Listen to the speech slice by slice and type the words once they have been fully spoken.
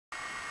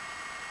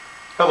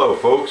Hello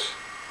folks,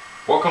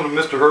 welcome to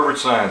Mr. Herbert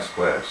Science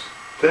class.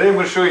 Today I'm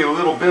going to show you a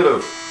little bit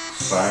of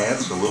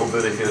science, a little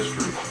bit of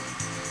history.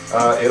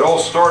 It all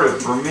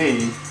started for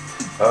me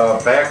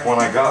back when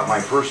I got my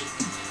first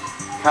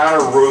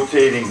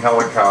counter-rotating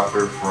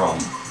helicopter from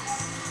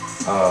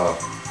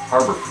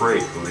Harbor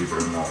Freight, believe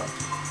it or not.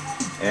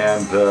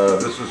 And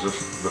this is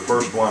the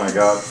first one I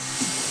got.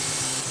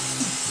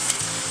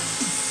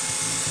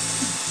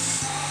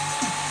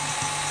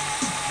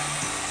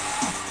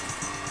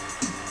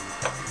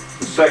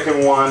 The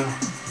second one,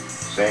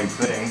 same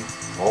thing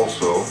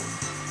also.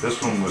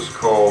 This one was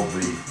called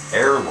the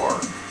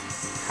Airlark,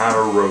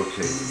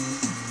 counter-rotating.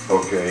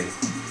 Okay.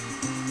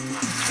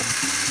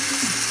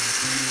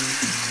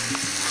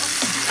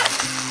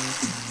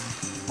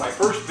 My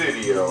first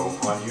video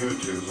on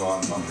YouTube is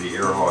on the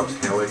Airhogs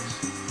Helix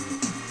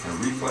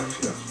and Reflex,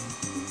 yes.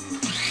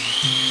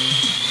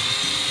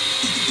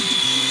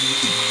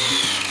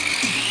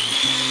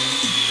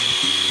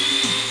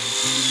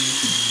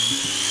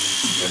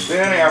 And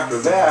then after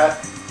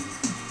that,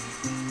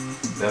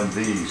 then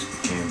these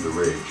became the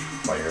rage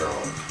by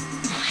Airhogs.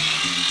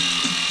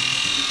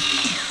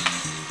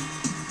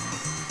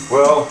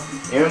 Well,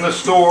 in the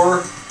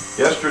store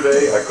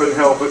yesterday, I couldn't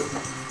help it.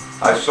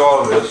 I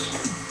saw this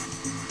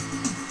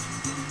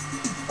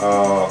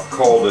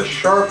called a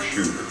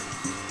Sharpshooter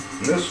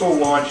missile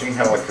launching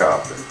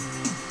helicopter,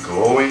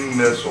 glowing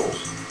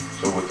missiles.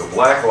 So with the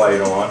black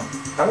light on,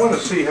 I want to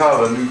see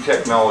how the new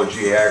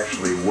technology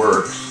actually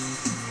works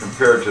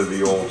compared to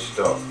the old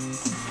stuff.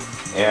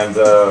 And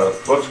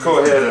let's go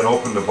ahead and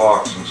open the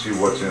box and see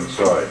what's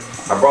inside.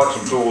 I brought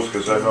some tools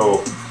because I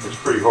know it's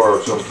pretty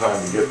hard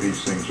sometimes to get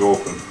these things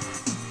open.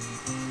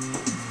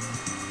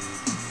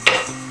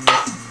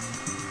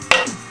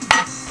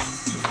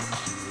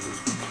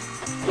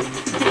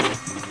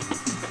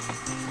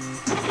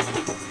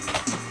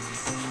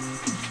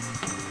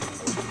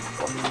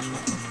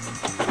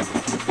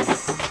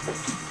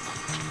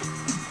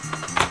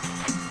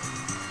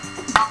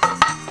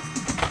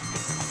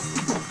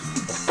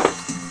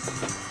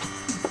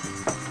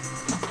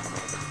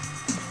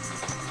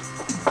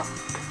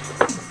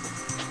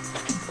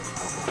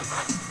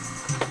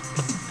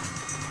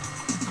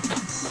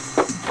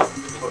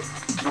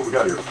 What we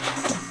got here?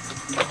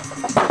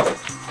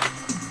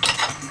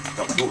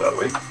 Don't go that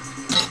way.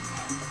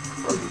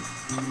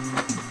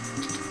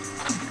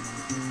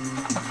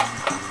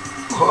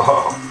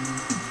 Wow,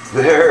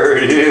 there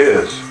it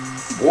is.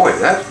 Boy,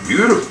 that's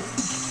beautiful.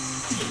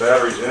 The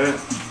battery's in it.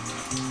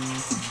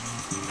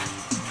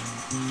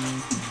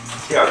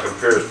 See how it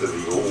compares to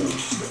the old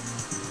stuff.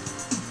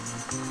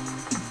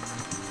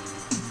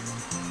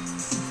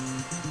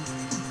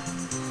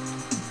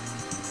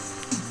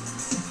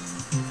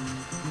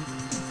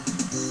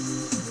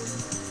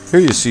 Here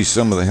you see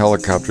some of the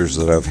helicopters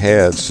that I've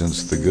had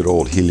since the good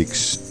old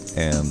Helix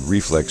and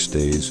Reflex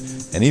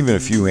days, and even a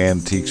few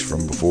antiques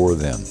from before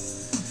then.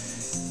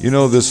 You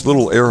know, this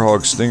little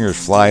Airhog Stinger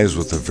flies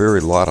with a very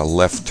lot of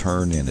left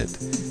turn in it.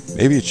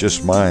 Maybe it's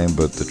just mine,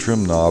 but the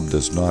trim knob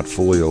does not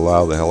fully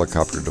allow the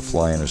helicopter to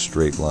fly in a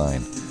straight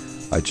line.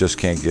 I just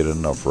can't get it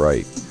enough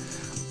right.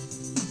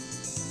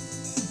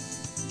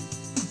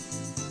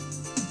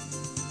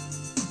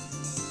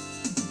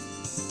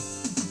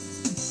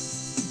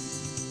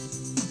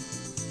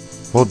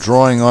 Well,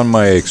 drawing on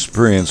my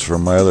experience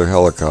from my other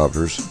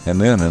helicopters, and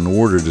then in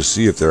order to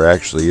see if there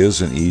actually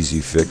is an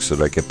easy fix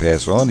that I could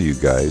pass on to you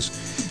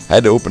guys, I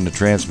had to open the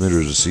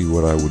transmitter to see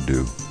what I would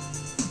do.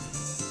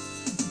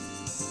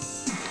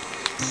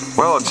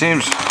 Well, it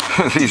seems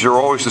these are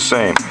always the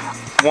same.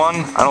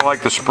 One, I don't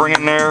like the spring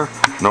in there.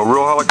 No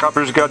real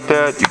helicopters got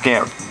that. You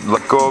can't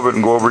let go of it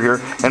and go over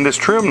here. And this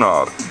trim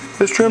knob.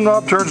 This trim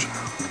knob turns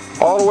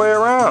all the way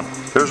around.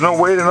 There's no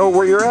way to know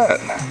where you're at.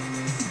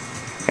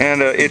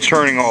 And it's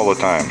turning all the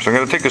time. So I'm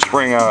going to take the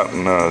spring out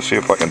and see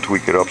if I can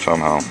tweak it up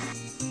somehow.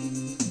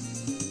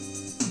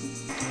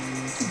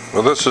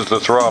 Well, this is the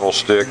throttle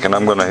stick, and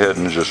I'm going to head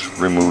and just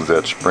remove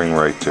that spring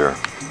right there.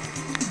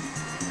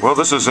 Well,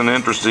 this is an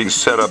interesting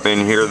setup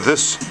in here.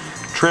 This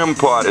trim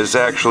pot is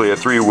actually a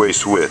three-way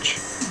switch.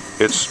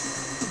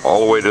 It's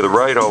all the way to the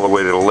right, all the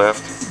way to the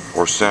left,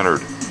 or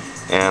centered.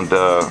 And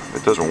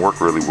it doesn't work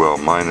really well.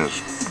 Mine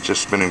is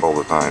just spinning all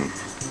the time.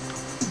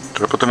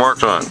 So I put the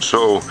marks on.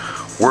 So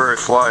where it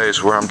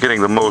flies, where I'm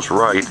getting the most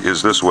right,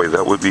 is this way.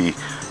 That would be,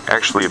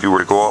 actually, if you were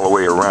to go all the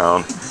way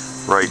around,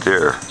 right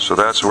there. So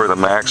that's where the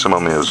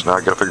maximum is. Now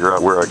I got to figure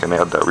out where I can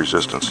add that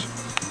resistance.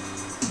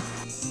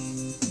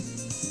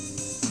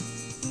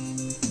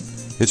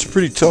 It's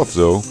pretty tough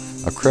though.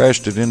 I've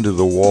crashed it into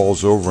the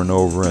walls over and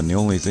over, and the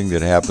only thing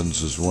that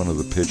happens is one of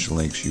the pitch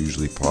links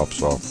usually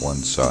pops off one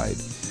side.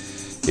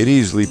 It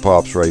easily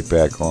pops right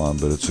back on,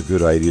 but it's a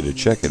good idea to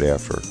check it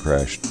after it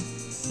crashed.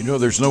 You know,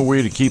 there's no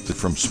way to keep it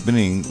from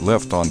spinning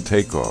left on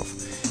takeoff.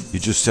 You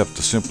just have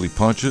to simply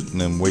punch it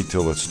and then wait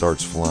till it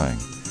starts flying.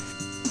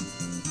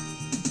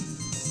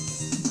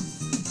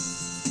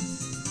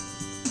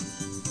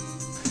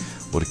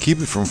 Well, Well, to keep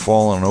it from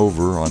falling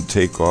over on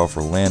takeoff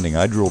or landing,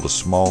 I drilled a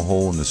small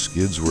hole in the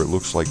skids where it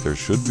looks like there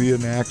should be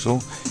an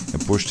axle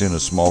and pushed in a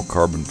small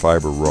carbon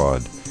fiber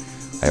rod.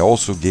 I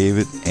also gave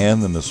it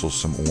and the missile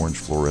some orange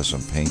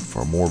fluorescent paint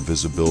for more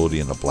visibility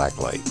in the black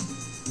light.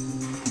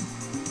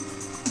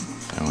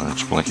 And when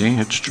it's blinking,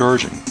 it's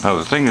charging. Now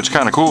the thing that's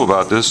kind of cool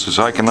about this is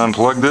I can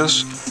unplug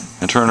this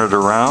and turn it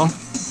around,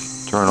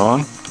 turn it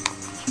on,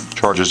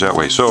 charges that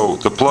way. So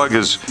the plug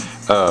is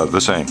the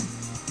same.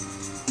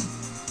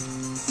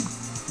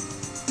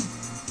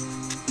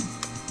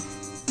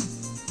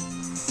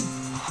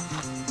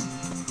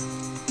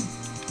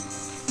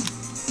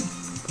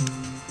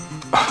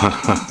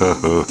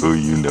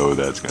 You know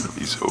that's going to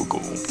be so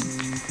cool.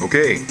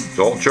 Okay, it's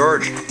all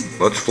charged.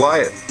 Let's fly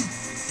it.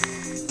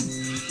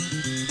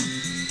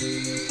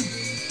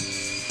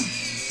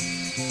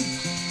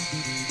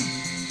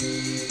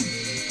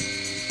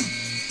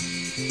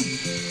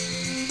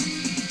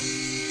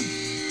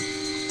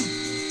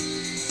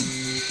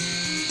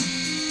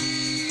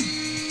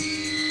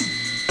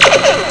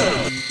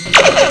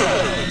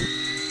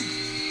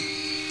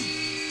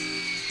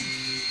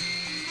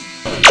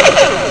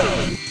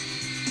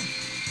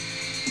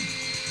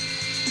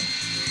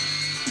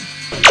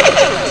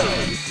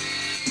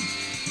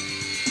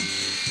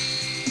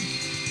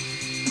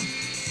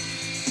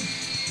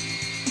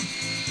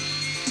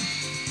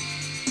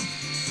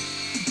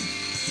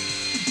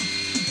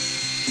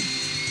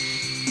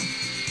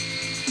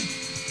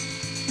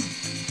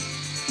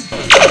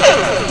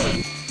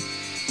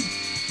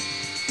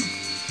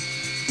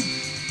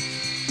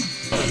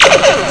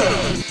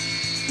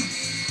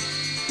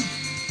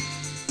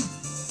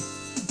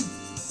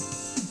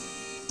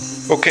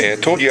 Okay, I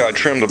told you I'd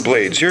trim the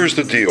blades. Here's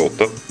the deal.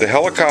 The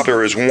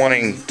helicopter is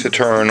wanting to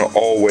turn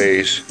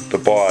always the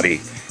body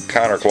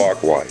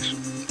counterclockwise.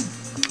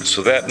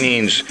 So that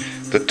means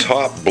the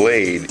top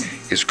blade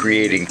is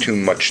creating too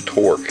much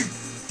torque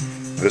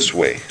this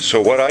way.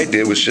 So what I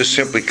did was just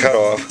simply cut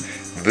off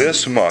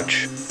this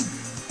much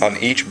on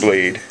each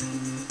blade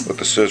with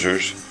the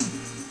scissors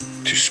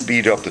to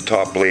speed up the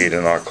top blade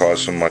and not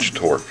cause so much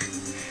torque.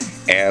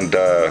 And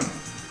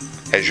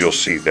as you'll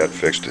see, that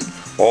fixed it.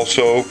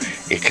 Also,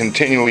 it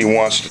continually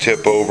wants to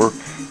tip over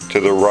to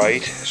the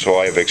right, so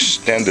I've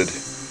extended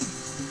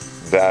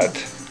that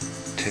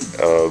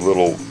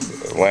little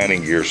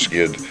landing gear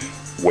skid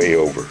way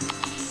over,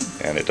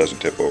 and it doesn't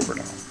tip over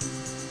now.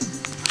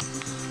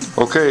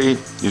 Okay,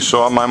 you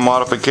saw my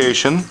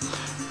modification,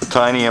 a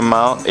tiny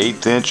amount,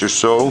 1/8 inch or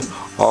so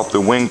off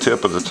the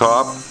wingtip at the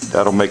top.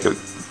 That'll make it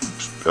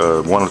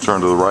want to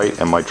turn to the right,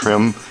 and my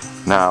trim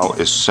now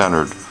is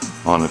centered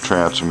on the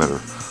transmitter.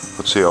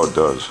 Let's see how it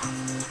does.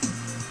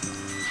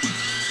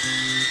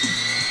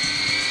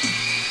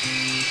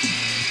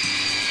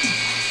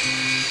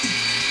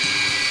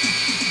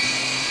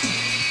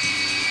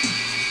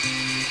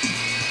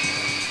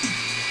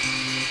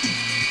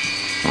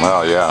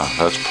 Wow, yeah,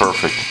 that's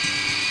perfect.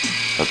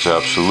 That's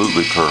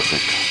absolutely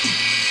perfect.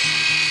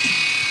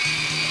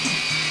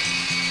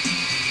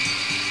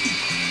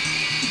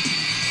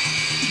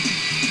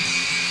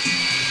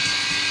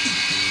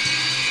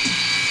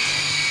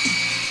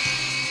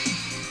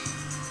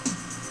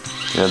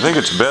 Yeah, I think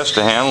it's best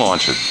to hand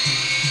launch it.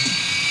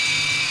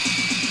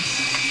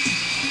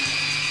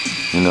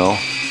 You know?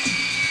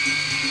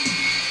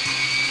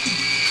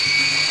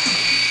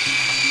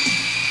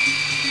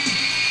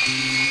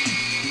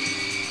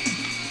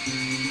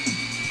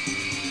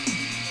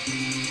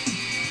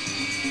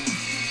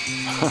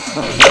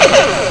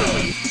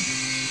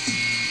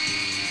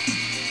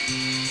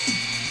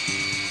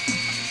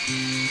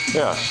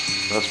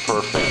 Yes, that's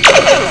perfect.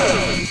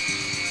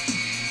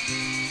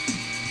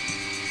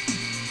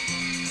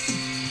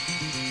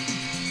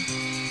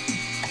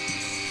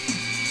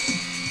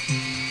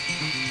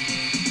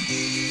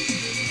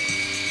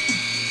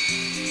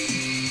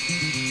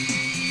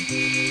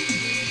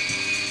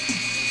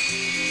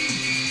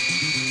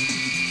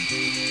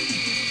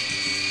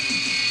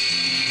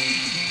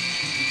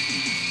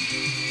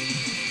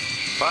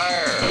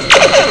 Fire!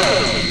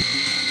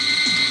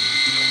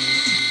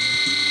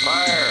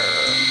 Fire!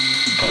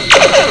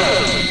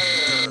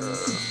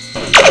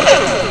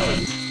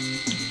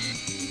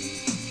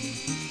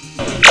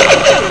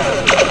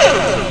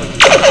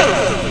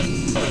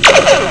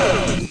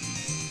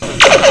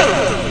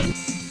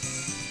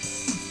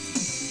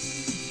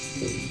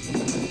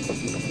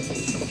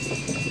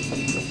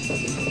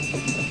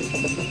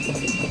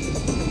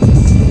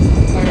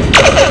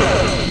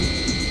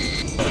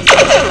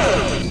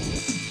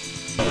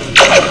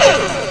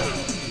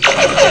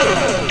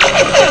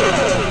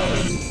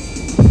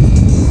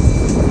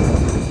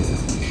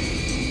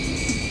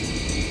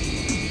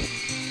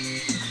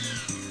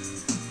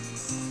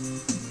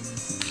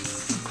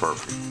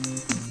 Perfect.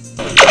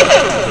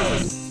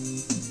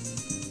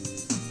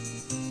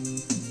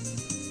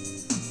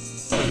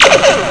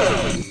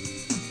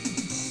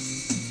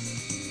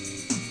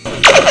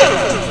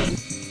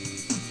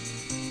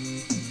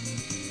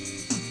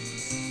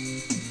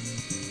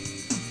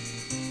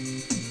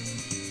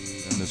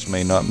 And the this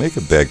may not make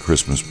a bad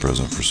Christmas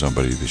present for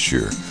somebody this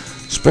year,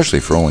 especially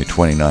for only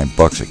 29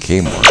 bucks at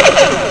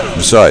Kmart.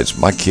 Besides,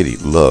 my kitty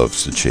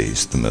loves to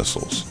chase the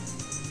missiles.